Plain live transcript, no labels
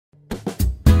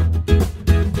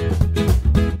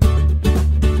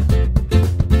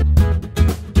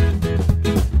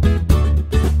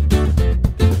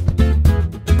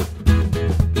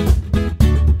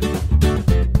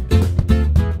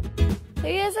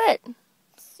it?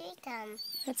 See them.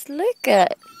 It's Luca.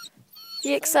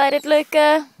 You excited,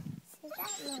 Luca? See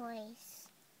that noise?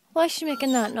 Why is she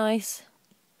making that noise?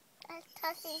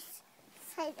 Because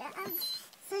it's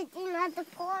sitting at the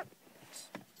porch.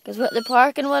 Because we're at the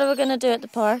park, and what are we going to do at the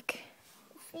park?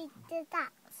 Feed the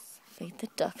ducks. Feed the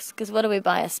ducks. Because what do we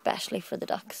buy especially for the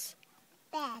ducks?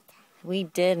 Bed. We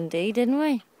did indeed, didn't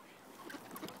we?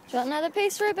 Do you want another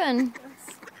piece, Reuben?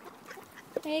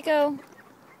 There you go.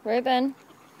 Reuben.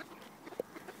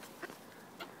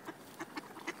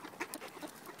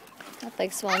 That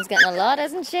big swan's getting a lot,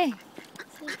 isn't she?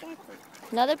 See that?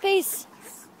 Another piece.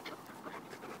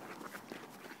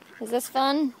 Is this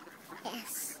fun?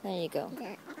 Yes. There you go.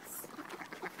 That's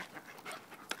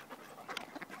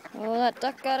Oh, that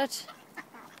duck got it.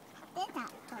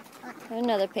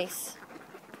 Another piece.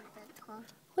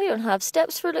 We don't have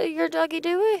steps for your doggy,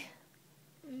 do we?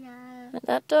 No.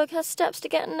 That dog has steps to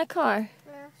get in the car.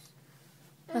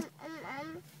 Yes.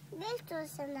 This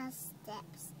doesn't have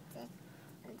steps.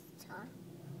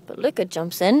 But Luca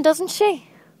jumps in, doesn't she?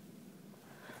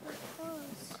 Of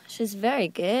course. She's very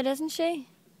good, isn't she?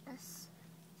 Yes.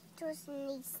 It doesn't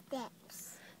need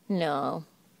steps. No.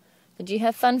 Did you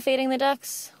have fun feeding the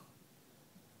ducks?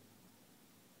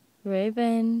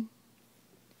 Reuben.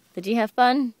 Did you have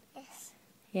fun? Yes.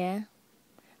 Yeah.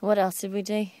 What else did we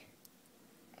do?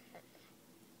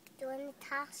 Doing the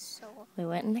castle. We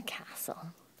went in the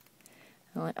castle.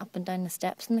 We went up and down the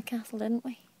steps in the castle, didn't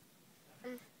we?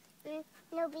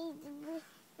 Nobody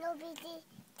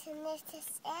to let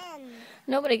us in.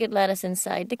 Nobody could let us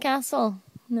inside the castle.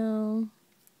 No.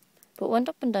 But went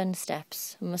up and down the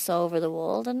steps and we saw over the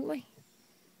wall, didn't we?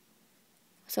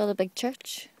 Saw the big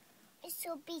church. It's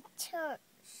a big church.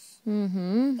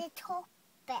 Mm-hmm. The top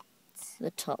bit.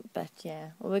 The top bit,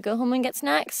 yeah. Will we go home and get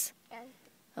snacks? Yeah.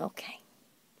 Okay.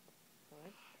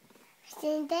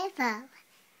 Cinderella.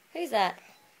 Who's that?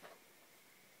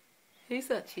 Who's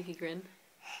that cheeky grin?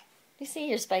 You see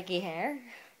your spiky hair?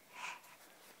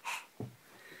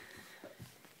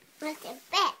 With a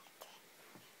bed.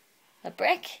 A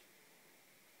brick?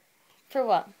 For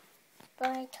what? For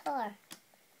my tour.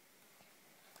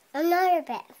 Another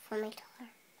bed for my tour.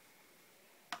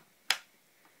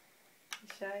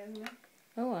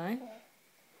 Oh, I.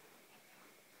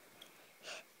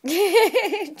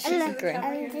 And grin.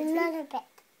 another bed.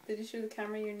 Did you show the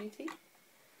camera your new teeth?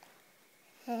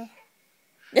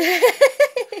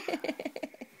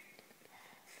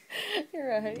 You're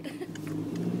right.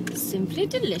 Simply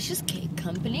Delicious Cake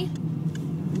Company.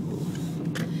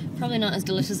 Probably not as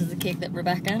delicious as the cake that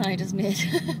Rebecca and I just made.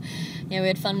 Yeah, we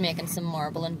had fun making some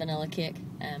marble and vanilla cake.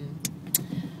 It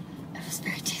was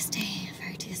very tasty,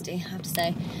 I have to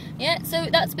say. Yeah, so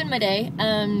that's been my day.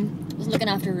 I was looking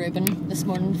after Reuben this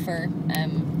morning for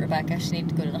Rebecca. She needed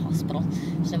to go to the hospital.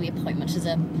 So we appointment is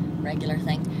a regular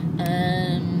thing.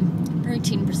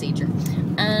 Routine procedure.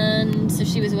 And so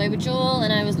she was away with Joel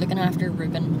and I was looking after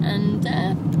Reuben. And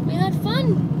we had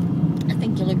fun. I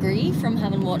think you'll agree from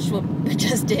having watched what we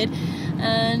just did.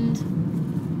 And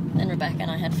then Rebecca and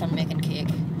I had fun making cake.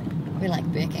 We like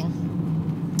baking.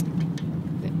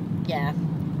 Yeah.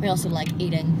 We also like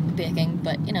eating, baking,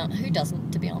 but you know, who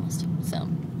doesn't, to be honest? So,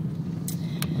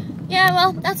 yeah,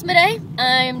 well, that's my day.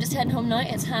 I'm just heading home now.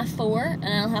 It's 4:30, and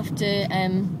I'll have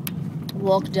to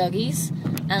walk doggies.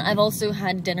 And I've also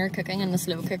had dinner cooking in the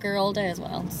slow cooker all day as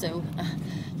well. So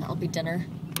that'll be dinner,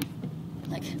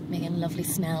 like making lovely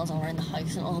smells all around the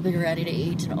house, and I'll be ready to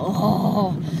eat. And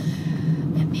oh,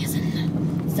 it'll be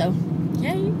amazing. So,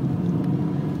 yay!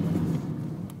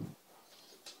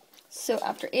 So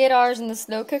after 8 hours in the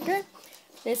slow cooker,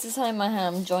 this is how my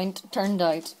ham joint turned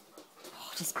out.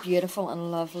 Oh, just beautiful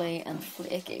and lovely and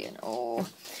flaky and oh.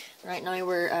 Right now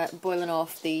we're boiling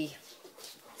off the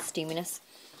steaminess.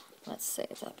 Let's see,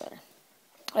 is that better?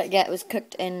 Right, yeah, it was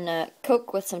cooked in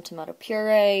Coke with some tomato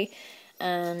puree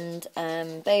and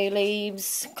bay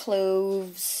leaves,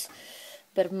 cloves,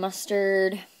 a bit of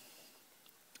mustard.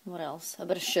 What else? A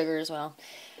bit of sugar as well.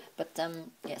 But,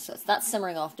 yeah, so that's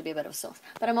simmering off to be a bit of a sauce.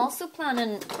 But I'm also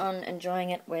planning on enjoying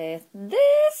it with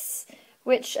this,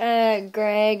 which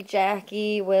Greg,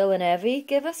 Jackie, Will and Evie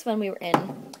gave us when we were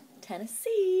in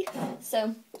Tennessee.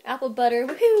 So, apple butter,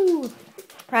 woohoo!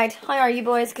 Right, how are you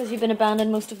boys? Because you've been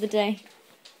abandoned most of the day.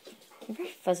 You're very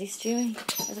fuzzy, Stewie.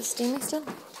 Is it steaming still?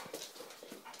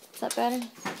 Is that better? Do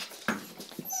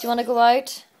you want to go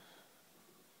out?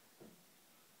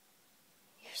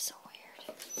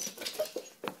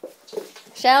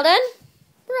 Sheldon?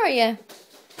 Where are you?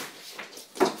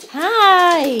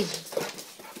 Hi!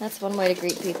 That's one way to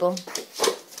greet people.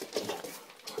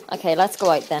 Okay, let's go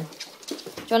out then. Do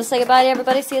you want to say goodbye to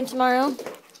everybody? See you tomorrow?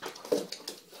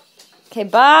 Okay,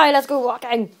 bye. Let's go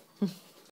walking.